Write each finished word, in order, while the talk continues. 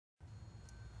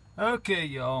Okay,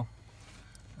 y'all,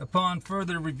 upon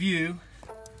further review,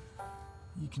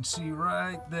 you can see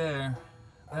right there,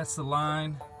 that's the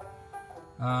line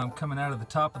coming out of the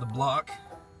top of the block,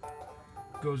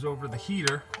 goes over the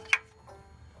heater,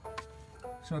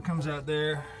 so it comes out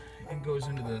there and goes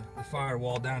into the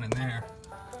firewall down in there.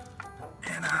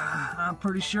 And I'm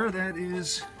pretty sure that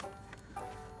is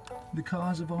the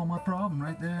cause of all my problem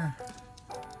right there.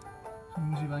 Let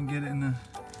me see if I can get it in the...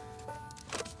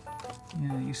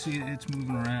 Yeah, you see it's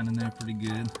moving around in there pretty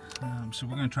good. So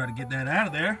we're going to try to get that out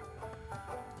of there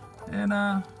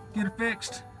and get her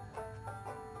fixed.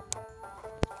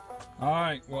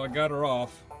 Alright, well, I got her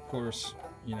off. Of course,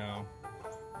 you know,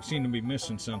 we seem to be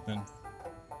missing something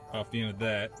off the end of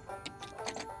that.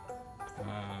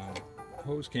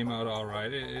 Hose came out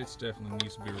alright. It definitely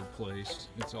needs to be replaced.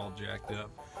 It's all jacked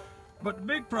up. But the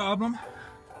big problem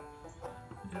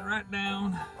is right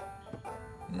down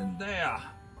in there.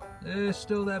 There's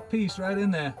still that piece right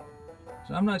in there.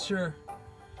 So I'm not sure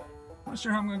how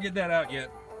I'm gonna get that out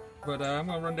yet. But I'm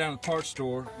gonna run down to the parts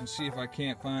store and see if I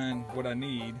can't find what I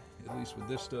need, at least with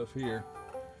this stuff here.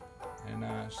 And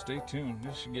stay tuned,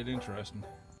 this should get interesting.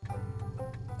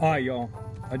 Alright, y'all,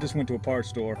 I just went to a parts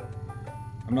store.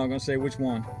 I'm not gonna say which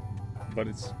one, but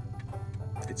it's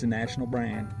a national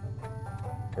brand,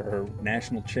 or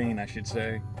national chain, I should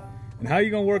say. And how are you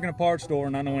gonna work in a parts store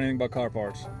and not know anything about car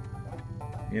parts?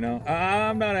 You know,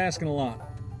 I'm not asking a lot.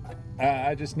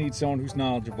 I just need someone who's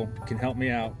knowledgeable, can help me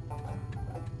out,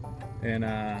 and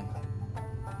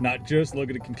not just look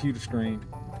at a computer screen.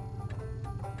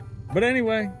 But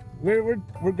anyway, we're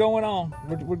going on.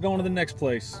 We're going to the next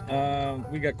place.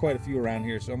 We got quite a few around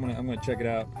here, so I'm gonna check it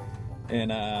out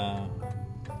and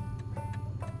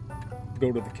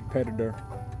go to the competitor.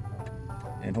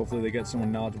 And hopefully they got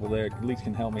someone knowledgeable there, at least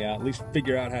can help me out, at least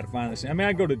figure out how to find this. I mean,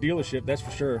 I go to dealership, that's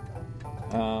for sure.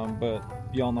 But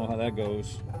y'all know how that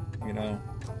goes, you know,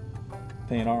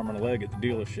 paying arm and a leg at the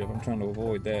dealership. I'm trying to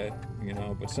avoid that, you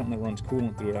know, but something that runs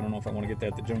coolant through it, I don't know if I want to get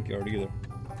that at the junkyard either.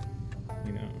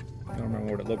 You know, I don't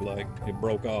remember what it looked like. It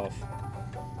broke off.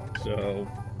 So,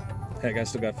 heck, I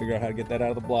still got to figure out how to get that out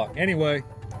of the block. Anyway,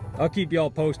 I'll keep y'all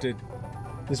posted.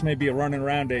 This may be a running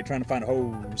around day trying to find a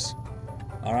hose.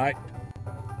 Alright?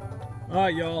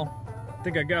 Alright, y'all. I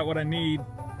think I got what I need.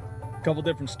 A couple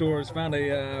different stores. Finally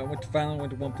went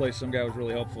to one place. Some guy was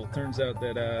really helpful. Turns out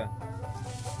that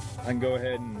I can go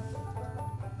ahead and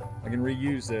I can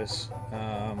reuse this.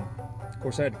 Of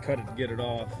course, I had to cut it to get it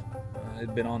off. It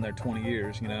had been on there 20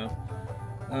 years, you know.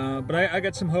 But I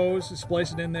got some hose.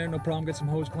 Splice it in there, no problem. Got some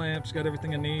hose clamps. Got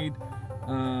everything I need.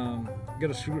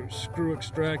 Got a screw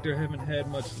extractor. Haven't had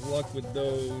much luck with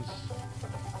those.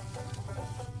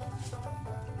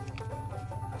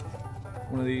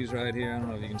 One of these right here, I don't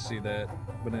know if you can see that,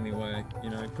 but anyway, you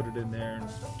know, you put it in there and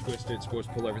twist it, it's supposed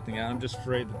to pull everything out. I'm just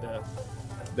afraid that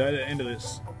the other end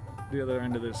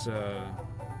of this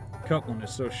coupling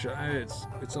is so shy,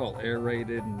 it's all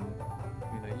aerated, and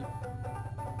you know,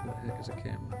 what the heck is a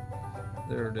camera?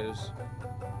 There it is.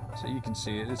 So you can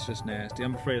see it, it's just nasty.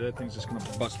 I'm afraid that thing's just gonna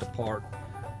bust apart.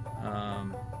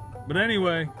 But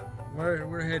anyway,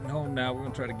 we're heading home now. We're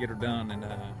gonna try to get her done and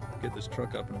get this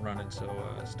truck up and running. So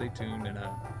stay tuned, and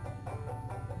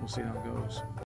we'll see how it goes.